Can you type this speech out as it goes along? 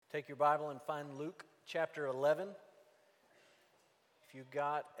Take your Bible and find Luke chapter 11. If you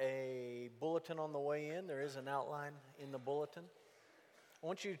got a bulletin on the way in, there is an outline in the bulletin. I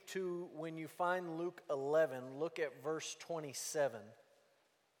want you to, when you find Luke 11, look at verse 27.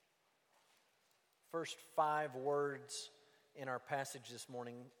 First 5 words in our passage this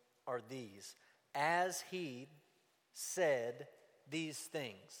morning are these. As he said these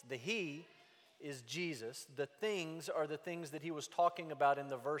things. The he is Jesus. The things are the things that he was talking about in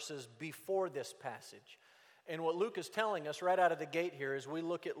the verses before this passage. And what Luke is telling us right out of the gate here as we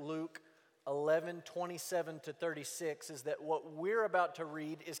look at Luke 11:27 to 36 is that what we're about to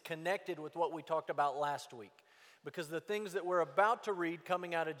read is connected with what we talked about last week. Because the things that we're about to read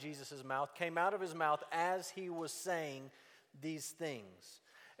coming out of Jesus' mouth came out of his mouth as he was saying these things.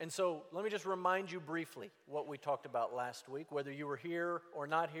 And so let me just remind you briefly what we talked about last week. Whether you were here or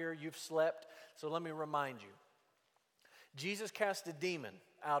not here, you've slept. So let me remind you. Jesus cast a demon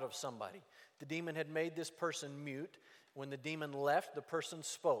out of somebody. The demon had made this person mute. When the demon left, the person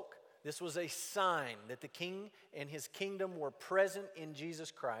spoke. This was a sign that the king and his kingdom were present in Jesus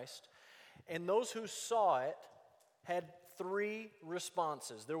Christ. And those who saw it had 3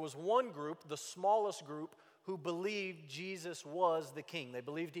 responses. There was one group, the smallest group, who believed Jesus was the king. They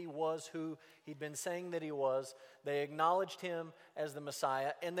believed he was who he'd been saying that he was. They acknowledged him as the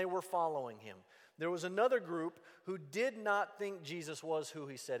Messiah, and they were following him. There was another group who did not think Jesus was who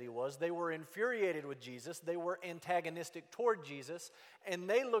he said he was. They were infuriated with Jesus. They were antagonistic toward Jesus, and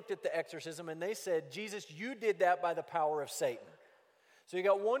they looked at the exorcism and they said, Jesus, you did that by the power of Satan. So you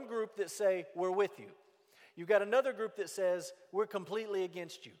got one group that say, we're with you. You've got another group that says, we're completely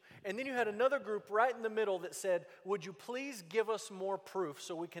against you. And then you had another group right in the middle that said, would you please give us more proof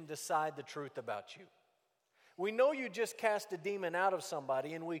so we can decide the truth about you? We know you just cast a demon out of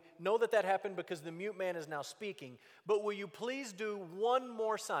somebody, and we know that that happened because the mute man is now speaking. But will you please do one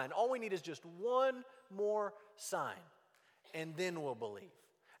more sign? All we need is just one more sign, and then we'll believe.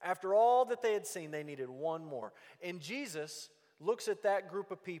 After all that they had seen, they needed one more. And Jesus looks at that group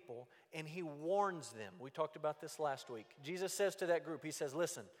of people and he warns them. We talked about this last week. Jesus says to that group, he says,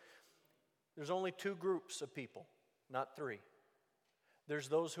 listen, there's only 2 groups of people, not 3. There's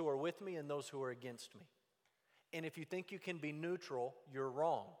those who are with me and those who are against me. And if you think you can be neutral, you're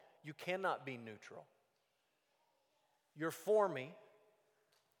wrong. You cannot be neutral. You're for me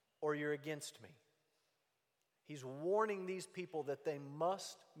or you're against me. He's warning these people that they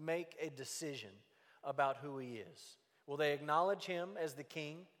must make a decision about who he is. Will they acknowledge him as the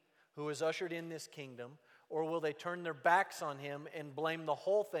king who has ushered in this kingdom, or will they turn their backs on him and blame the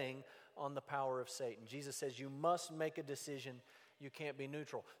whole thing on the power of Satan? Jesus says you must make a decision. You can't be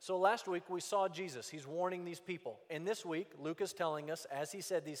neutral. So last week we saw Jesus. He's warning these people. And this week, Luke is telling us, as he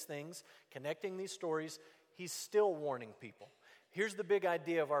said these things, connecting these stories, he's still warning people. Here's the big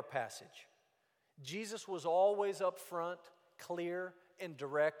idea of our passage. Jesus was always upfront, clear, and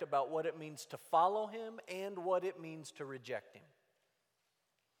direct about what it means to follow him and what it means to reject him.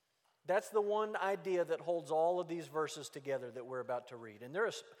 That's the one idea that holds all of these verses together that we're about to read. And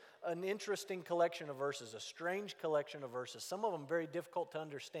there's an interesting collection of verses, a strange collection of verses, some of them very difficult to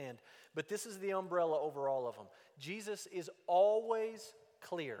understand, but this is the umbrella over all of them. Jesus is always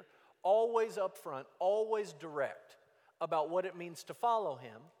clear, always upfront, always direct about what it means to follow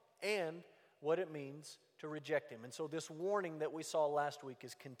him and what it means to reject him. And so this warning that we saw last week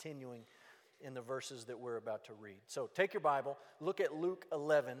is continuing in the verses that we're about to read. So take your Bible, look at Luke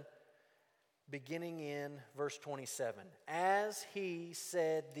 11, beginning in verse 27. As he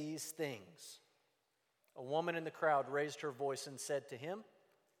said these things, a woman in the crowd raised her voice and said to him,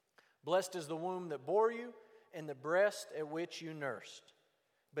 blessed is the womb that bore you and the breast at which you nursed.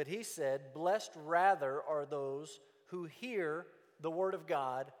 But he said, blessed rather are those who hear the word of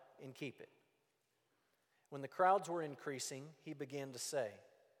God and keep it. When the crowds were increasing, he began to say,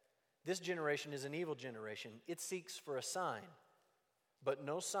 this generation is an evil generation. It seeks for a sign, but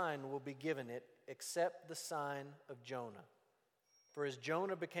no sign will be given it except the sign of Jonah. For as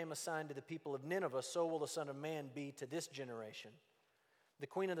Jonah became a sign to the people of Nineveh, so will the Son of Man be to this generation. The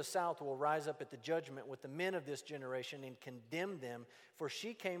queen of the south will rise up at the judgment with the men of this generation and condemn them, for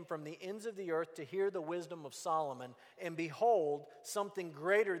she came from the ends of the earth to hear the wisdom of Solomon, and behold, something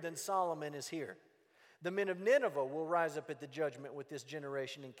greater than Solomon is here. The men of Nineveh will rise up at the judgment with this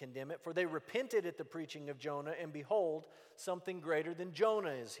generation and condemn it, for they repented at the preaching of Jonah, and behold, something greater than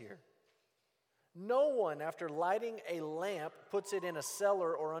Jonah is here. No one, after lighting a lamp, puts it in a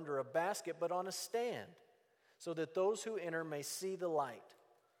cellar or under a basket, but on a stand, so that those who enter may see the light.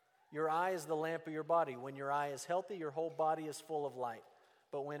 Your eye is the lamp of your body. When your eye is healthy, your whole body is full of light.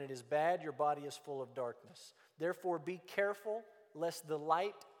 But when it is bad, your body is full of darkness. Therefore, be careful, lest the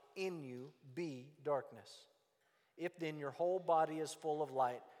light in you be darkness. If then your whole body is full of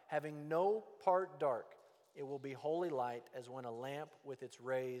light, having no part dark, it will be holy light as when a lamp with its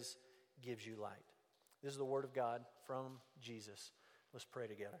rays gives you light. This is the word of God from Jesus. Let's pray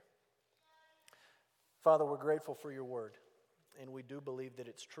together. Father, we're grateful for your word, and we do believe that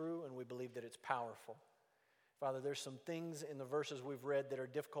it's true, and we believe that it's powerful. Father, there's some things in the verses we've read that are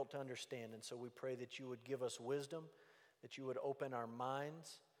difficult to understand, and so we pray that you would give us wisdom, that you would open our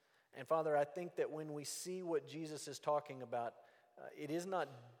minds. And Father, I think that when we see what Jesus is talking about, it is not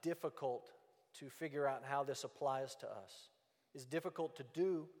difficult to figure out how this applies to us. It's difficult to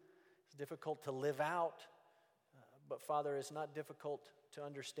do, it's difficult to live out, but Father, it's not difficult to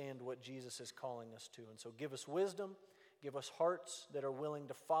understand what Jesus is calling us to. And so give us wisdom, give us hearts that are willing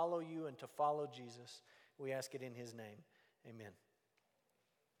to follow you and to follow Jesus. We ask it in his name. Amen.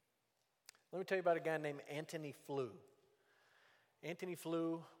 Let me tell you about a guy named Antony Flew. Antony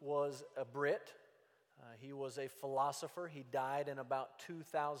Flew was a Brit. He was a philosopher. He died in about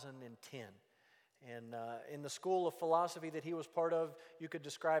 2010. And in the school of philosophy that he was part of, you could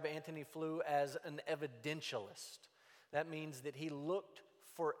describe Antony Flew as an evidentialist. That means that he looked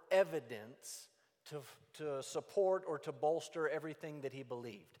for evidence to support or to bolster everything that he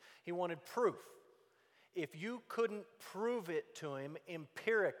believed. He wanted proof. If you couldn't prove it to him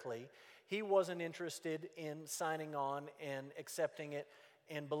empirically, he wasn't interested in signing on and accepting it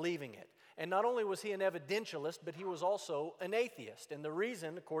and believing it. And not only was he an evidentialist, but he was also an atheist. And the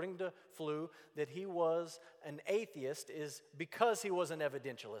reason, according to Flew, that he was an atheist is because he was an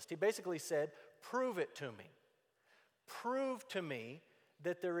evidentialist. He basically said, prove it to me. Prove to me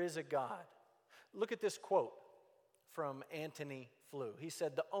that there is a God. Look at this quote from Antony Flew. He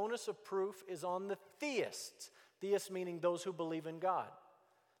said, the onus of proof is on the theists. Theists meaning those who believe in God.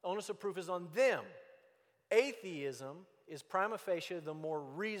 The onus of proof is on them. Atheism is prima facie the more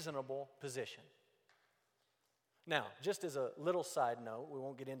reasonable position. Now, just as a little side note, we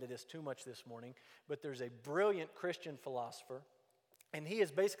won't get into this too much this morning, but there's a brilliant Christian philosopher, and he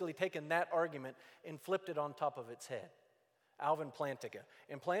has basically taken that argument and flipped it on top of its head. Alvin Plantinga.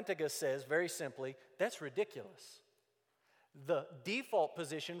 And Plantinga says, very simply, that's ridiculous. The default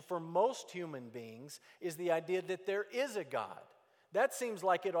position for most human beings is the idea that there is a God. That seems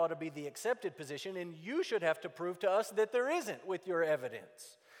like it ought to be the accepted position, and you should have to prove to us that there isn't with your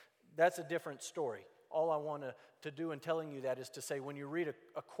evidence. That's a different story. All I want to do in telling you that is to say when you read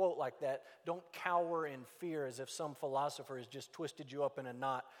a quote like that, don't cower in fear as if some philosopher has just twisted you up in a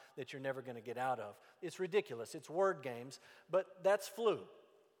knot that you're never going to get out of. It's ridiculous. It's word games, but that's Flew.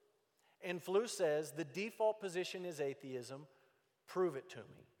 And Flew says the default position is atheism. Prove it to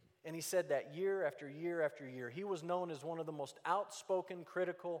me. And he said that year after year after year. He was known as one of the most outspoken,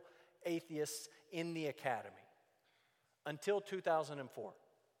 critical atheists in the academy until 2004.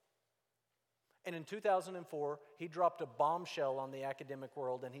 And in 2004, he dropped a bombshell on the academic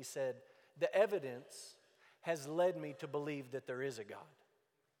world and he said, the evidence has led me to believe that there is a God.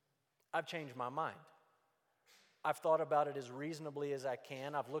 I've changed my mind. I've thought about it as reasonably as I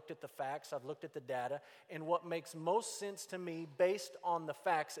can. I've looked at the facts. I've looked at the data. And what makes most sense to me based on the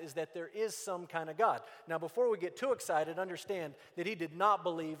facts is that there is some kind of God. Now, before we get too excited, understand that he did not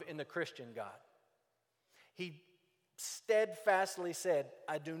believe in the Christian God. He steadfastly said,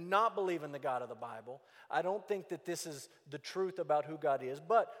 I do not believe in the God of the Bible. I don't think that this is the truth about who God is.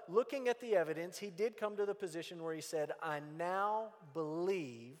 But looking at the evidence, he did come to the position where he said, I now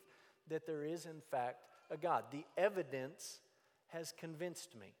believe that there is in fact a God. The evidence has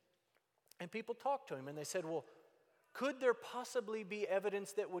convinced me. And people talked to him and they said, well, could there possibly be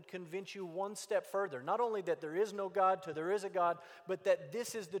evidence that would convince you one step further? Not only that there is no God to there is a God, but that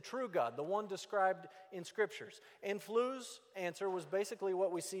this is the true God, the one described in Scriptures. And Flew's answer was basically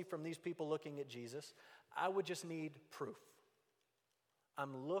what we see from these people looking at Jesus. I would just need proof.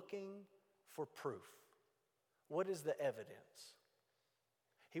 I'm looking for proof. What is the evidence?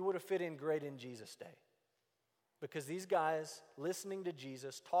 He would have fit in great in Jesus' day. Because these guys, listening to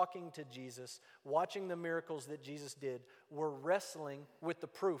Jesus, talking to Jesus, watching the miracles that Jesus did, were wrestling with the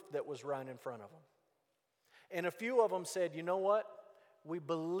proof that was right in front of them. And a few of them said, you know what? We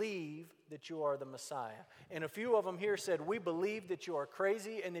believe that you are the Messiah. And a few of them here said, we believe that you are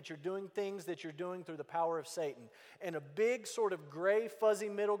crazy and that you're doing things that you're doing through the power of Satan. And a big sort of gray, fuzzy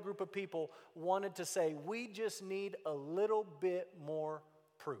middle group of people wanted to say, we just need a little bit more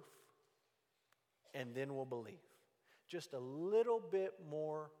proof. And then we'll believe. Just a little bit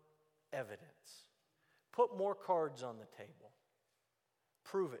more evidence. Put more cards on the table.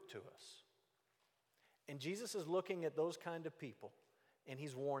 Prove it to us. And Jesus is looking at those kind of people and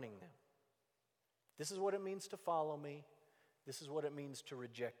he's warning them. This is what it means to follow me. This is what it means to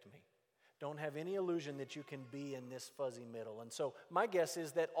reject me. Don't have any illusion that you can be in this fuzzy middle. And so my guess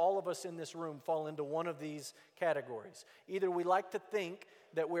is that all of us in this room fall into one of these categories. Either we like to think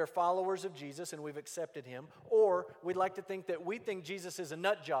that we're followers of Jesus and we've accepted him, or we'd like to think that we think Jesus is a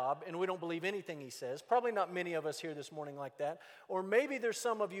nut job and we don't believe anything he says. Probably not many of us here this morning like that. Or maybe there's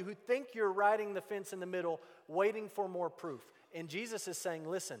some of you who think you're riding the fence in the middle, waiting for more proof. And Jesus is saying,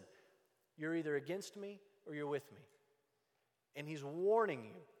 listen, you're either against me or you're with me. And he's warning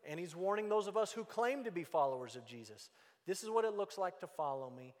you, and he's warning those of us who claim to be followers of Jesus. This is what it looks like to follow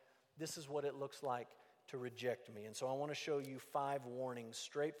me. This is what it looks like to reject me. And so I want to show you 5 warnings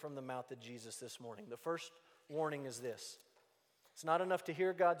straight from the mouth of Jesus this morning. The first warning is this. It's not enough to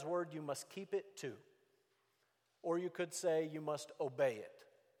hear God's word, you must keep it too. Or you could say you must obey it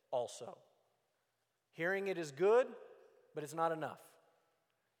also. Hearing it is good, but it's not enough.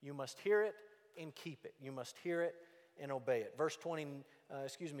 You must hear it and keep it. You must hear it and obey it. Verse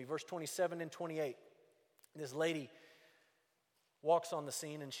 27 and 28. This lady walks on the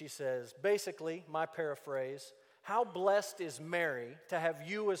scene and she says, basically, my paraphrase, how blessed is Mary to have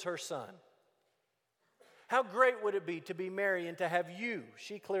you as her son? How great would it be to be Mary and to have you?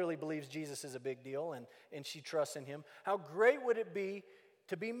 She clearly believes Jesus is a big deal and she trusts in him. How great would it be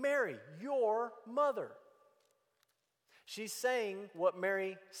to be Mary, your mother? She's saying what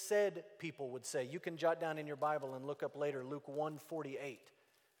Mary said people would say. You can jot down in your Bible and look up later, Luke 1:48.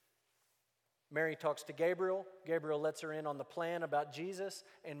 Mary talks to Gabriel. Gabriel lets her in on the plan about Jesus,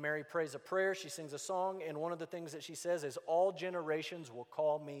 and Mary prays a prayer. She sings a song, and one of the things that she says is, all generations will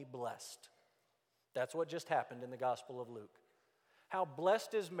call me blessed. That's what just happened in the Gospel of Luke. How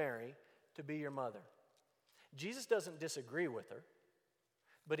blessed is Mary to be your mother. Jesus doesn't disagree with her,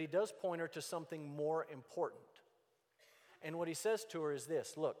 but he does point her to something more important. And what he says to her is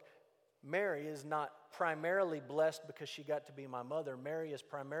this, look, Mary is not primarily blessed because she got to be my mother. Mary is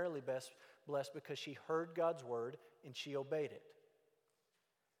primarily blessed because she heard God's word and she obeyed it.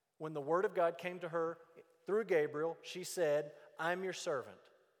 When the word of God came to her through Gabriel, she said, I'm your servant.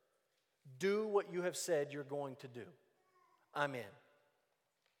 Do what you have said you're going to do. I'm in.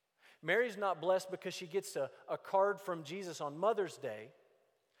 Mary's not blessed because she gets a card from Jesus on Mother's Day.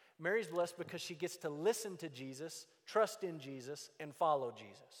 Mary's blessed because she gets to listen to Jesus, trust in Jesus, and follow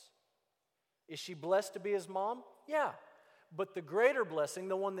Jesus. Is she blessed to be his mom? Yeah. But the greater blessing,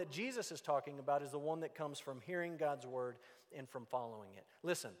 the one that Jesus is talking about, is the one that comes from hearing God's word and from following it.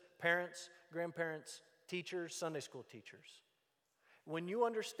 Listen, parents, grandparents, teachers, Sunday school teachers, when you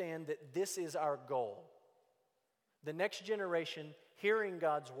understand that this is our goal, the next generation hearing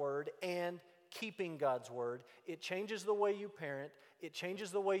God's word and keeping God's word, it changes the way you parent, it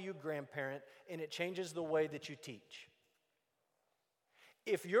changes the way you grandparent, and it changes the way that you teach.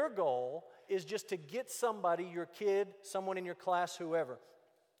 If your goal is just to get somebody, your kid, someone in your class, whoever,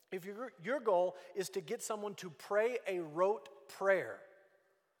 if your goal is to get someone to pray a rote prayer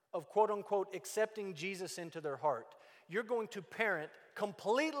of quote-unquote accepting Jesus into their heart, you're going to parent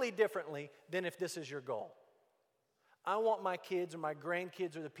completely differently than if this is your goal. I want my kids or my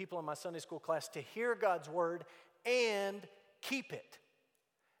grandkids or the people in my Sunday school class to hear God's word and keep it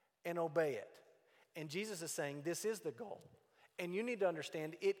and obey it. And Jesus is saying this is the goal. And you need to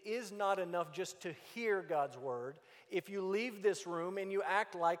understand it is not enough just to hear God's word if you leave this room and you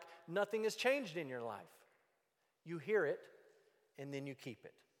act like nothing has changed in your life. You hear it and then you keep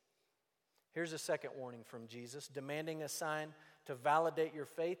it. Here's a second warning from Jesus. Demanding a sign to validate your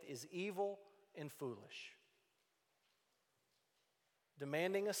faith is evil and foolish.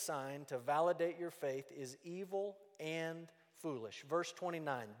 Demanding a sign to validate your faith is evil and foolish. Verse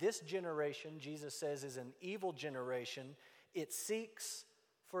 29, this generation, Jesus says, is an evil generation. It seeks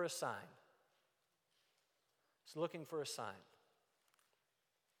for a sign. It's looking for a sign.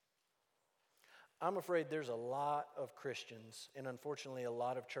 I'm afraid there's a lot of Christians, and unfortunately a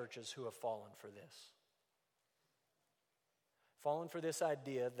lot of churches, who have fallen for this. Fallen for this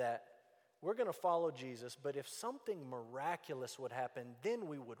idea that we're going to follow Jesus, but if something miraculous would happen, then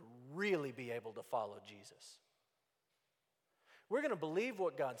we would really be able to follow Jesus. We're going to believe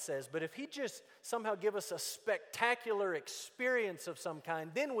what God says, but if he just somehow give us a spectacular experience of some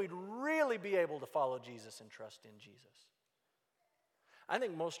kind, then we'd really be able to follow Jesus and trust in Jesus. I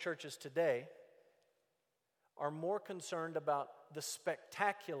think most churches today are more concerned about the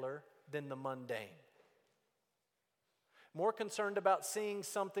spectacular than the mundane. More concerned about seeing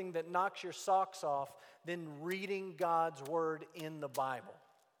something that knocks your socks off than reading God's word in the Bible.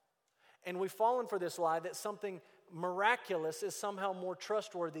 And we've fallen for this lie that something miraculous is somehow more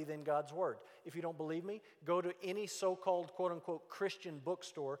trustworthy than God's word. If you don't believe me, go to any so-called quote-unquote Christian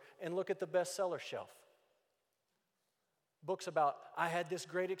bookstore and look at the bestseller shelf. Books about, I had this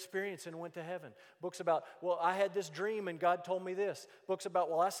great experience and went to heaven. Books about, well, I had this dream and God told me this. Books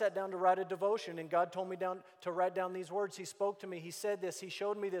about, well, I sat down to write a devotion and God told me to write down these words. He spoke to me. He said this. He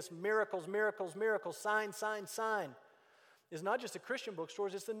showed me this. Miracles, miracles, miracles, sign, sign, sign. It's not just the Christian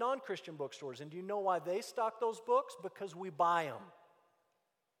bookstores, it's the non-Christian bookstores. And do you know why they stock those books? Because we buy them.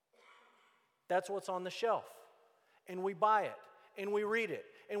 That's what's on the shelf. And we buy it. And we read it.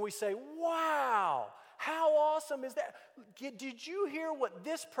 And we say, wow. How awesome is that? Did you hear what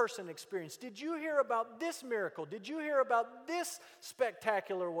this person experienced? Did you hear about this miracle? Did you hear about this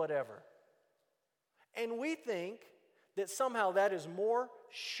spectacular whatever? And we think that somehow that is more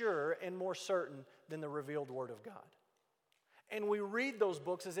sure and more certain than the revealed Word of God. And we read those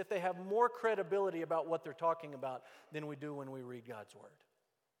books as if they have more credibility about what they're talking about than we do when we read God's Word.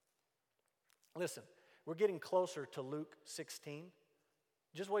 Listen, we're getting closer to Luke 16.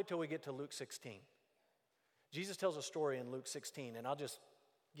 Just wait till we get to Luke 16. Jesus tells a story in Luke 16, and I'll just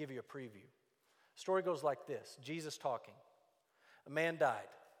give you a preview. The story goes like this. Jesus talking. A man died.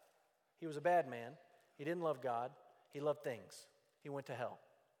 He was a bad man. He didn't love God. He loved things. He went to hell.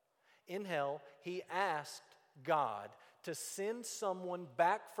 In hell, he asked God to send someone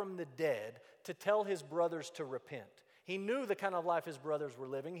back from the dead to tell his brothers to repent. He knew the kind of life his brothers were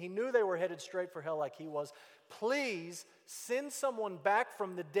living. He knew they were headed straight for hell like he was. Please send someone back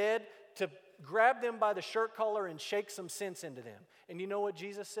from the dead to grab them by the shirt collar and shake some sense into them. And you know what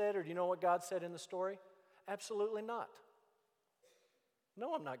Jesus said, or do you know what God said in the story? Absolutely not.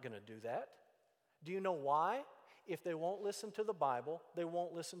 No, I'm not going to do that. Do you know why? If they won't listen to the Bible, they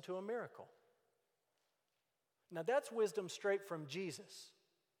won't listen to a miracle. Now that's wisdom straight from Jesus.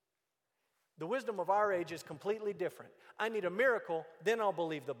 The wisdom of our age is completely different. I need a miracle, then I'll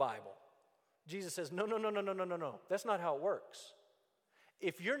believe the Bible. Jesus says, no. That's not how it works.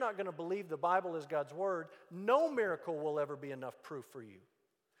 If you're not going to believe the Bible is God's Word, no miracle will ever be enough proof for you.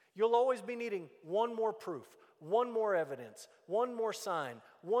 You'll always be needing one more proof, one more evidence, one more sign,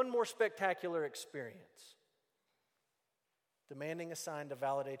 one more spectacular experience. Demanding a sign to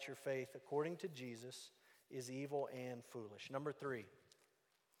validate your faith, according to Jesus, is evil and foolish. Number 3,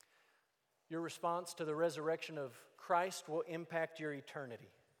 your response to the resurrection of Christ will impact your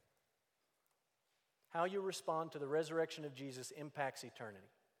eternity. How you respond to the resurrection of Jesus impacts eternity.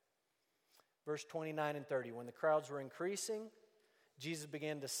 Verse 29 and 30, when the crowds were increasing, Jesus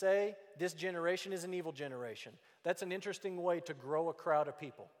began to say, this generation is an evil generation. That's an interesting way to grow a crowd of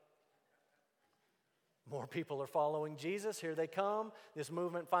people. More people are following Jesus. Here they come. This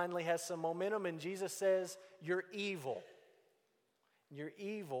movement finally has some momentum, and Jesus says, you're evil. You're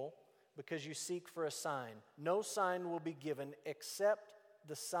evil because you seek for a sign. No sign will be given except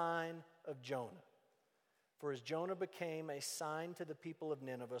the sign of Jonah. For as Jonah became a sign to the people of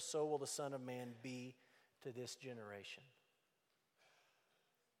Nineveh, so will the Son of Man be to this generation.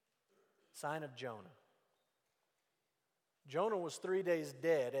 Sign of Jonah. Jonah was 3 days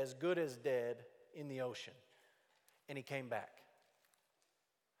dead, as good as dead, in the ocean. And he came back.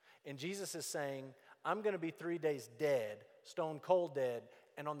 And Jesus is saying, I'm going to be 3 days dead, stone cold dead,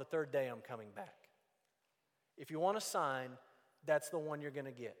 and on the third day I'm coming back. If you want a sign, that's the one you're going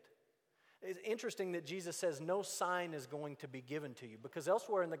to get. It's interesting that Jesus says no sign is going to be given to you, because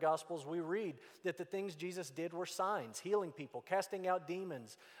elsewhere in the Gospels we read that the things Jesus did were signs, healing people, casting out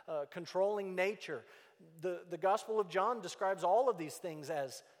demons, controlling nature. The Gospel of John describes all of these things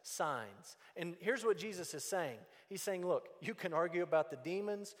as signs. And here's what Jesus is saying. He's saying, look, you can argue about the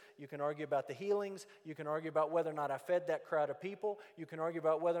demons, you can argue about the healings, you can argue about whether or not I fed that crowd of people, you can argue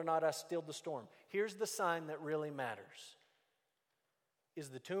about whether or not I stilled the storm. Here's the sign that really matters. Is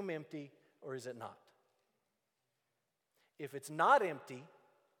the tomb empty? Or is it not? If it's not empty,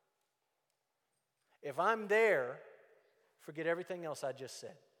 if I'm there, forget everything else I just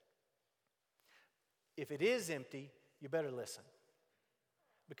said. If it is empty, you better listen,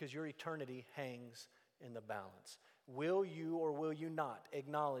 because your eternity hangs in the balance. Will you or will you not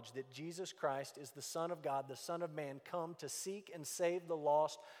acknowledge that Jesus Christ is the Son of God, the Son of Man, come to seek and save the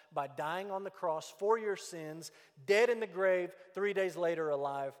lost by dying on the cross for your sins, dead in the grave, 3 days later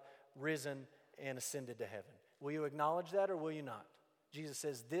alive, risen and ascended to heaven? Will you acknowledge that or will you not? Jesus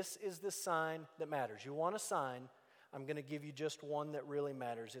says, this is the sign that matters. You want a sign? I'm going to give you just one that really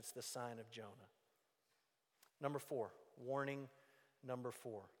matters. It's the sign of Jonah. Number 4, warning number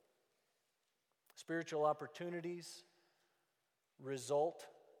 4. Spiritual opportunities result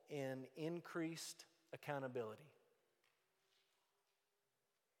in increased accountability.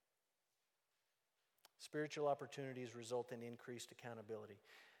 Spiritual opportunities result in increased accountability.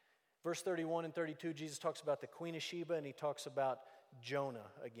 Verse 31 and 32, Jesus talks about the Queen of Sheba, and he talks about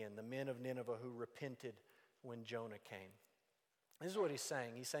Jonah again, the men of Nineveh who repented when Jonah came. This is what he's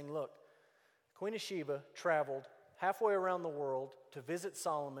saying. He's saying, look, Queen of Sheba traveled halfway around the world to visit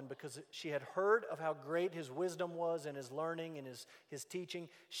Solomon because she had heard of how great his wisdom was and his learning and his teaching.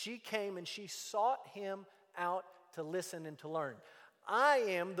 She came and she sought him out to listen and to learn. I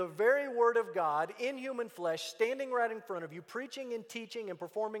am the very Word of God in human flesh, standing right in front of you, preaching and teaching and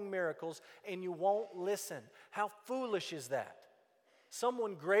performing miracles, and you won't listen. How foolish is that?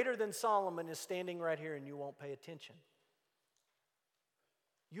 Someone greater than Solomon is standing right here and you won't pay attention.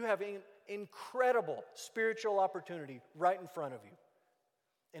 You have an incredible spiritual opportunity right in front of you.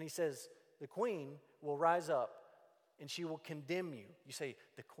 And he says, the queen will rise up and she will condemn you. You say,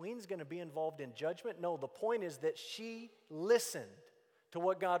 the queen's going to be involved in judgment? No, the point is that she listened to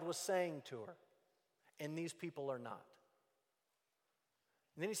what God was saying to her. And these people are not.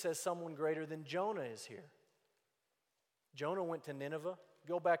 And then he says, someone greater than Jonah is here. Jonah went to Nineveh.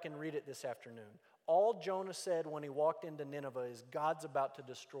 Go back and read it this afternoon. All Jonah said when he walked into Nineveh is, God's about to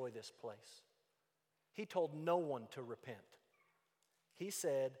destroy this place. He told no one to repent. He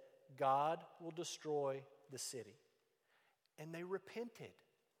said, God will destroy the city. And they repented.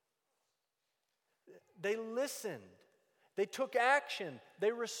 They listened. They took action.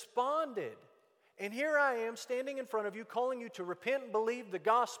 They responded. And here I am standing in front of you, calling you to repent and believe the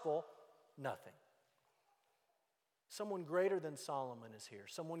gospel. Nothing. Someone greater than Solomon is here.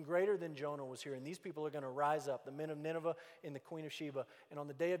 Someone greater than Jonah was here. And these people are going to rise up, the men of Nineveh and the queen of Sheba. And on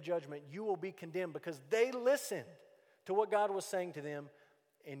the day of judgment, you will be condemned because they listened to what God was saying to them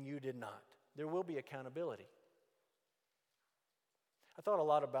and you did not. There will be accountability. I thought a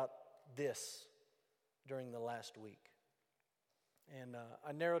lot about this during the last week. And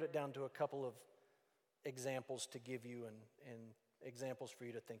I narrowed it down to a couple of examples to give you and examples for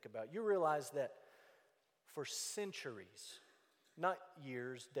you to think about. You realize that for centuries, not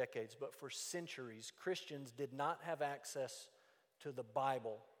years, decades, but for centuries, Christians did not have access to the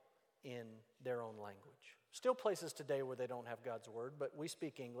Bible in their own language. Still places today where they don't have God's Word, but we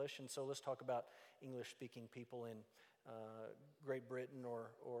speak English, and so let's talk about English-speaking people in Great Britain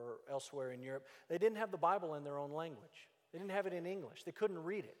or elsewhere in Europe. They didn't have the Bible in their own language. They didn't have it in English. They couldn't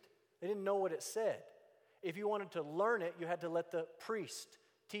read it. They didn't know what it said. If you wanted to learn it, you had to let the priest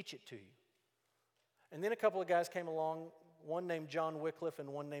teach it to you. And then a couple of guys came along, one named John Wycliffe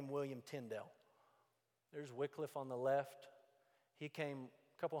and one named William Tyndale. There's Wycliffe on the left. He came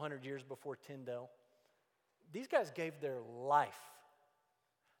a couple hundred years before Tyndale. These guys gave their life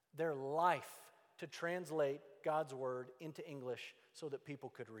to translate God's Word into English so that people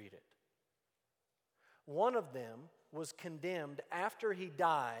could read it. One of them was condemned after he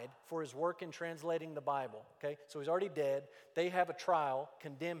died for his work in translating the Bible. Okay, so he's already dead. They have a trial,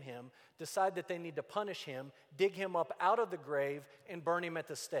 condemn him, decide that they need to punish him, dig him up out of the grave, and burn him at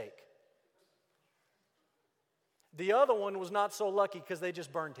the stake. The other one was not so lucky because they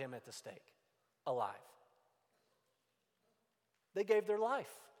just burned him at the stake, alive. They gave their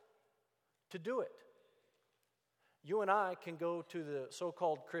life to do it. You and I can go to the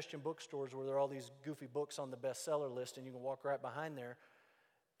so-called Christian bookstores where there are all these goofy books on the bestseller list, and you can walk right behind there,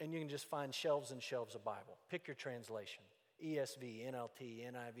 and you can just find shelves and shelves of Bible. Pick your translation. ESV, NLT,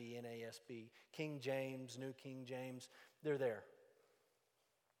 NIV, NASB, King James, New King James. They're there.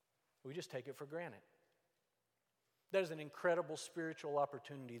 We just take it for granted. There's an incredible spiritual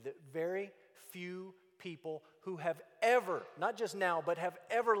opportunity that very few people who have ever, not just now, but have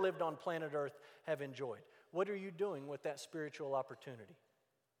ever lived on planet Earth have enjoyed. What are you doing with that spiritual opportunity?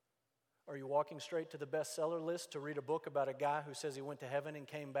 Are you walking straight to the bestseller list to read a book about a guy who says he went to heaven and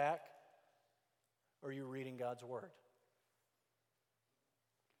came back? Or are you reading God's Word?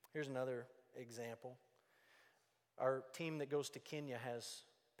 Here's another example. Our team that goes to Kenya has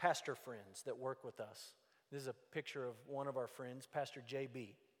pastor friends that work with us. This is a picture of one of our friends, Pastor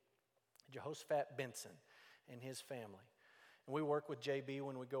JB, Jehoshaphat Benson, and his family. And we work with JB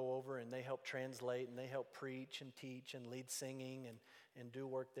when we go over, and they help translate, and they help preach and teach and lead singing and do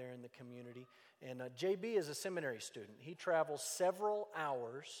work there in the community. And JB is a seminary student. He travels several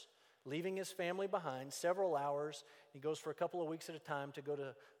hours, leaving his family behind, several hours. He goes for a couple of weeks at a time to go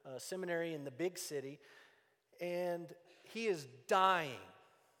to seminary in the big city. And he is dying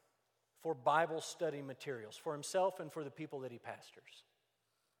for Bible study materials for himself and for the people that he pastors.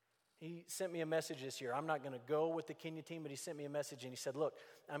 He sent me a message this year. I'm not going to go with the Kenya team, but he sent me a message and he said, look,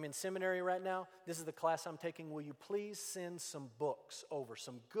 I'm in seminary right now. This is the class I'm taking. Will you please send some books over,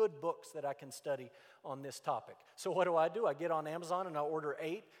 some good books that I can study on this topic? So what do? I get on Amazon and I order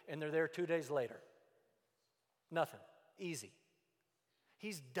 8, and they're there 2 days later. Nothing. Easy.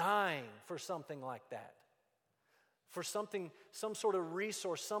 He's dying for something like that. for something, some sort of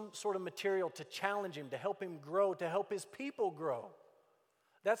resource, some sort of material to challenge him, to help him grow, to help his people grow.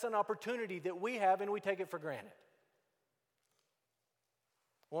 That's an opportunity that we have, and we take it for granted.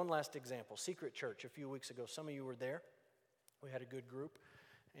 One last example, Secret Church a few weeks ago. Some of you were there. We had a good group,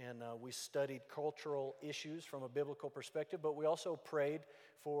 and we studied cultural issues from a biblical perspective, but we also prayed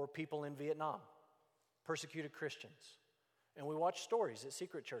for people in Vietnam, persecuted Christians. And we watched stories at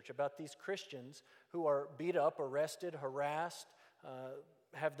Secret Church about these Christians who are beat up, arrested, harassed,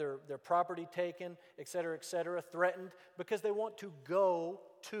 have their property taken, et cetera, threatened because they want to go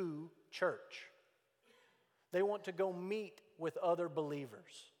to church. They want to go meet with other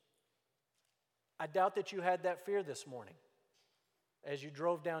believers. I doubt that you had that fear this morning as you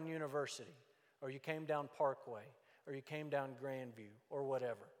drove down University, or you came down Parkway, or you came down Grandview, or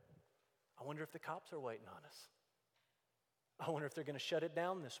whatever. I wonder if the cops are waiting on us. I wonder if they're going to shut it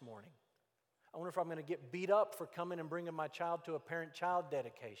down this morning. I wonder if I'm going to get beat up for coming and bringing my child to a parent-child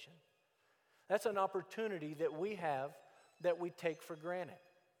dedication. That's an opportunity that we have that we take for granted.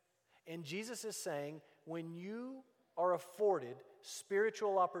 And Jesus is saying, when you are afforded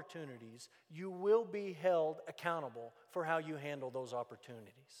spiritual opportunities, you will be held accountable for how you handle those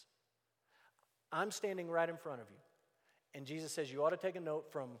opportunities. I'm standing right in front of you. And Jesus says you ought to take a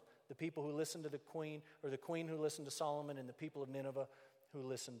note from the people who listened to the queen, or the queen who listened to Solomon, and the people of Nineveh who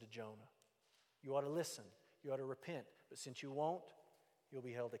listened to Jonah. You ought to listen. You ought to repent. But since you won't, you'll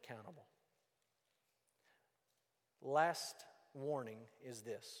be held accountable. Last warning is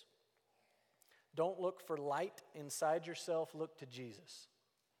this. Don't look for light inside yourself. Look to Jesus.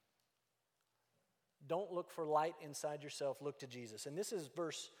 Don't look for light inside yourself. Look to Jesus. And this is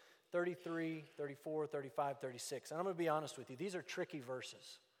verse 33, 34, 35, 36. And I'm going to be honest with you. These are tricky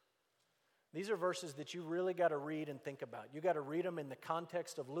verses. These are verses that you really got to read and think about. You got to read them in the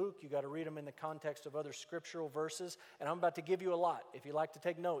context of Luke. You got to read them in the context of other scriptural verses. And I'm about to give you a lot. If you like to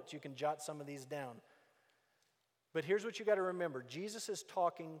take notes, you can jot some of these down. But here's what you got to remember. Jesus is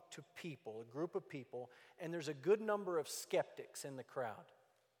talking to people, a group of people, and there's a good number of skeptics in the crowd.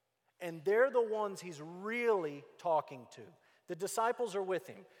 And they're the ones he's really talking to. The disciples are with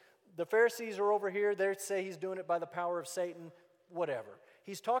him. The Pharisees are over here. They say he's doing it by the power of Satan, whatever.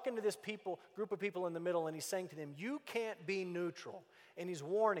 He's talking to this group of people in the middle, and he's saying to them, you can't be neutral. And he's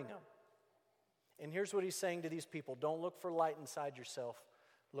warning them. And here's what he's saying to these people. Don't look for light inside yourself.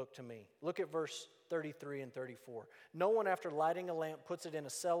 Look to me. Look at verse 33 and 34. No one, after lighting a lamp, puts it in a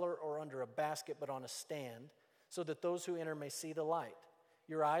cellar or under a basket, but on a stand, so that those who enter may see the light.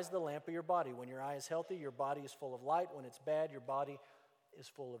 Your eye is the lamp of your body. When your eye is healthy, your body is full of light. When it's bad, your body is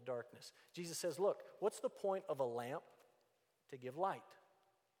full of darkness. Jesus says, look, what's the point of a lamp? To give light.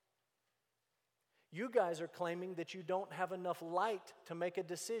 You guys are claiming that you don't have enough light to make a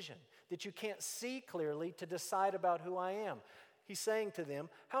decision, that you can't see clearly to decide about who I am. He's saying to them,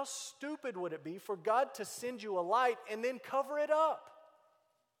 how stupid would it be for God to send you a light and then cover it up?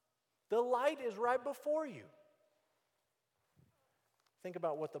 The light is right before you. Think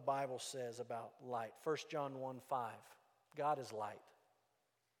about what the Bible says about light. 1 John 1:5. God is light.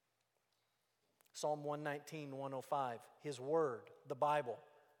 Psalm 119, 105. His word, the Bible,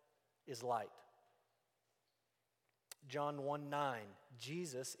 is light. John 1:9.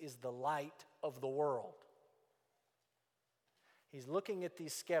 Jesus is the light of the world. He's looking at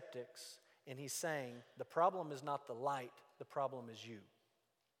these skeptics and he's saying, the problem is not the light, the problem is you.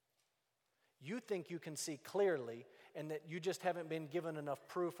 You think you can see clearly and that you just haven't been given enough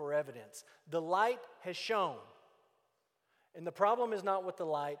proof or evidence. The light has shone. And the problem is not with the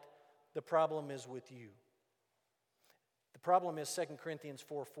light, the problem is with you. The problem is 2 Corinthians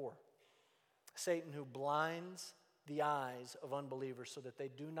 4:4. Satan who blinds the eyes of unbelievers so that they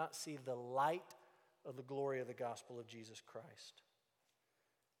do not see the light of the glory of the gospel of Jesus Christ.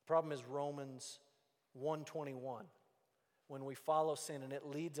 The problem is Romans 1:21. When we follow sin and it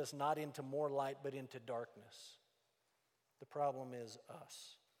leads us not into more light but into darkness. The problem is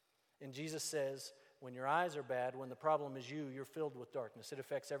us. And Jesus says, when your eyes are bad, when the problem is you, you're filled with darkness. It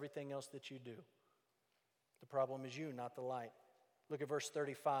affects everything else that you do. The problem is you, not the light. Look at verse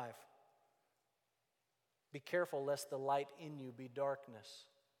 35. Be careful lest the light in you be darkness.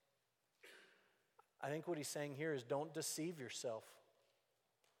 I think what he's saying here is don't deceive yourself.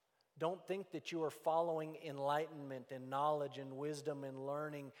 Don't think that you are following enlightenment and knowledge and wisdom and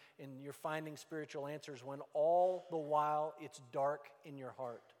learning and you're finding spiritual answers when all the while it's dark in your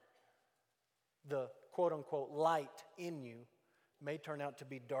heart. The quote-unquote light in you may turn out to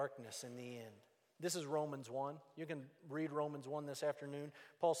be darkness in the end. This is Romans 1. You can read Romans 1 this afternoon.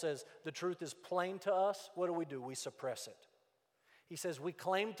 Paul says, the truth is plain to us. What do? We suppress it. He says, we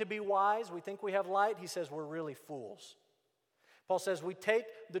claim to be wise. We think we have light. He says, we're really fools. Paul says, we take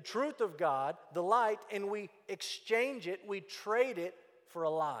the truth of God, the light, and we exchange it, we trade it for a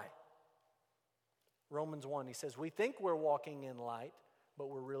lie. Romans 1, he says, we think we're walking in light, but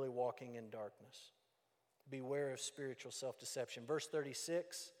we're really walking in darkness. Beware of spiritual self-deception. Verse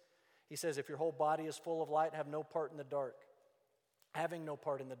 36, he says, if your whole body is full of light, have no part in the dark. Having no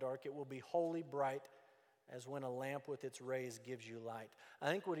part in the dark, it will be wholly bright as when a lamp with its rays gives you light. I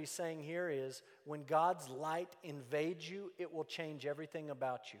think what he's saying here is when God's light invades you, it will change everything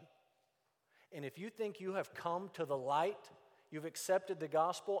about you. And if you think you have come to the light, you've accepted the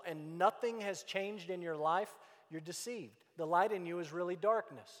gospel, and nothing has changed in your life, you're deceived. The light in you is really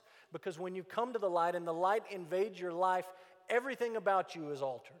darkness. Because when you come to the light and the light invades your life, everything about you is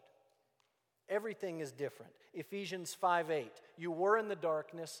altered. Everything is different. Ephesians 5:8, you were in the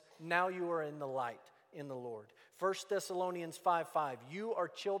darkness, now you are in the light in the Lord. 1 Thessalonians 5:5, you are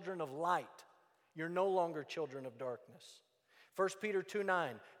children of light. You're no longer children of darkness. 1 Peter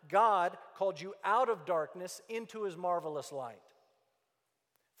 2:9, God called you out of darkness into His marvelous light.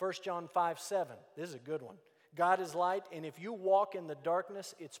 1 John 5:7, this is a good one. God is light, and if you walk in the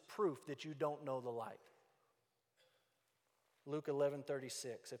darkness, it's proof that you don't know the light. Luke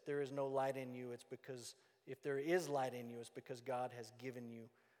 11:36, if there is no light in you, if there is light in you, it's because God has given you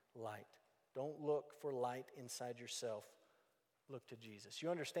light. Don't look for light inside yourself. Look to Jesus. You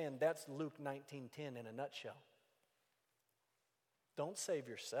understand that's Luke 19:10 in a nutshell. Don't save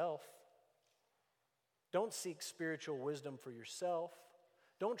yourself. Don't seek spiritual wisdom for yourself.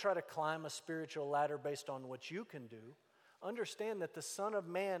 Don't try to climb a spiritual ladder based on what you can do. Understand that the Son of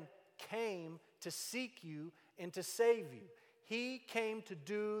Man came to seek you and to save you. He came to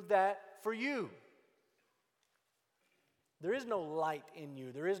do that for you. There is no light in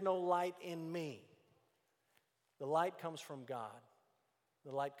you. There is no light in me. The light comes from God.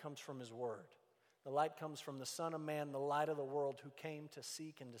 The light comes from His Word. The light comes from the Son of Man, the light of the world, who came to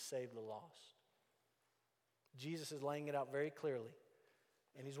seek and to save the lost. Jesus is laying it out very clearly,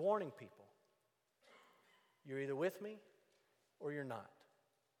 and He's warning people. You're either with me or you're not.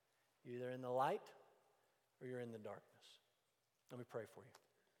 You're either in the light or you're in the darkness. Let me pray for you.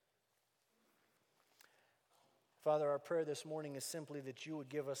 Father, our prayer this morning is simply that you would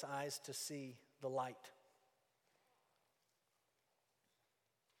give us eyes to see the light.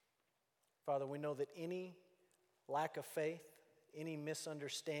 Father, we know that any lack of faith, any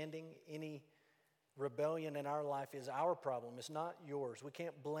misunderstanding, any rebellion in our life is our problem. It's not yours. We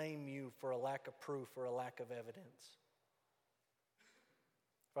can't blame you for a lack of proof or a lack of evidence.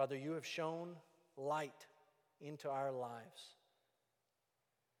 Father, you have shown light into our lives.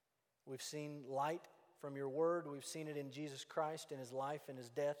 We've seen light from your word. We've seen it in Jesus Christ, in His life, in His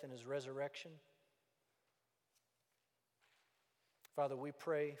death, and His resurrection. Father, we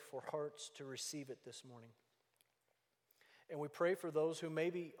pray for hearts to receive it this morning. And we pray for those who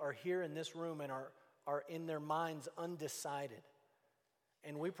maybe are here in this room and are in their minds undecided.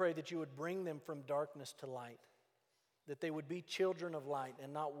 And we pray that you would bring them from darkness to light, that they would be children of light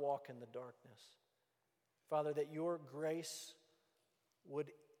and not walk in the darkness. Father, that your grace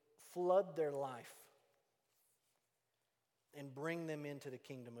would flood their life and bring them into the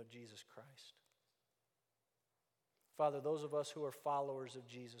kingdom of Jesus Christ. Father, those of us who are followers of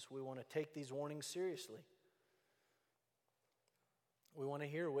Jesus, we want to take these warnings seriously. We want to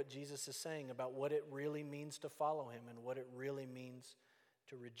hear what Jesus is saying about what it really means to follow Him and what it really means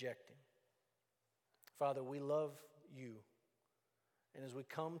to reject Him. Father, we love you. And as we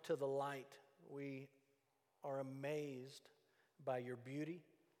come to the light, we are amazed by your beauty,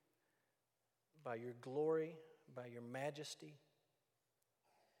 by your glory, by your majesty.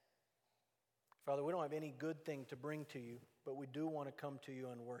 Father, we don't have any good thing to bring to you, but we do want to come to you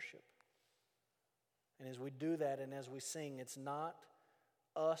and worship. And as we do that and as we sing, it's not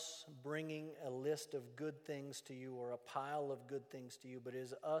us bringing a list of good things to you or a pile of good things to you, but it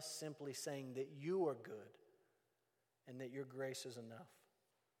is us simply saying that you are good and that your grace is enough.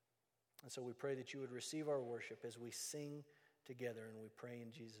 And so we pray that you would receive our worship as we sing together, and we pray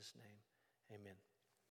in Jesus' name. Amen.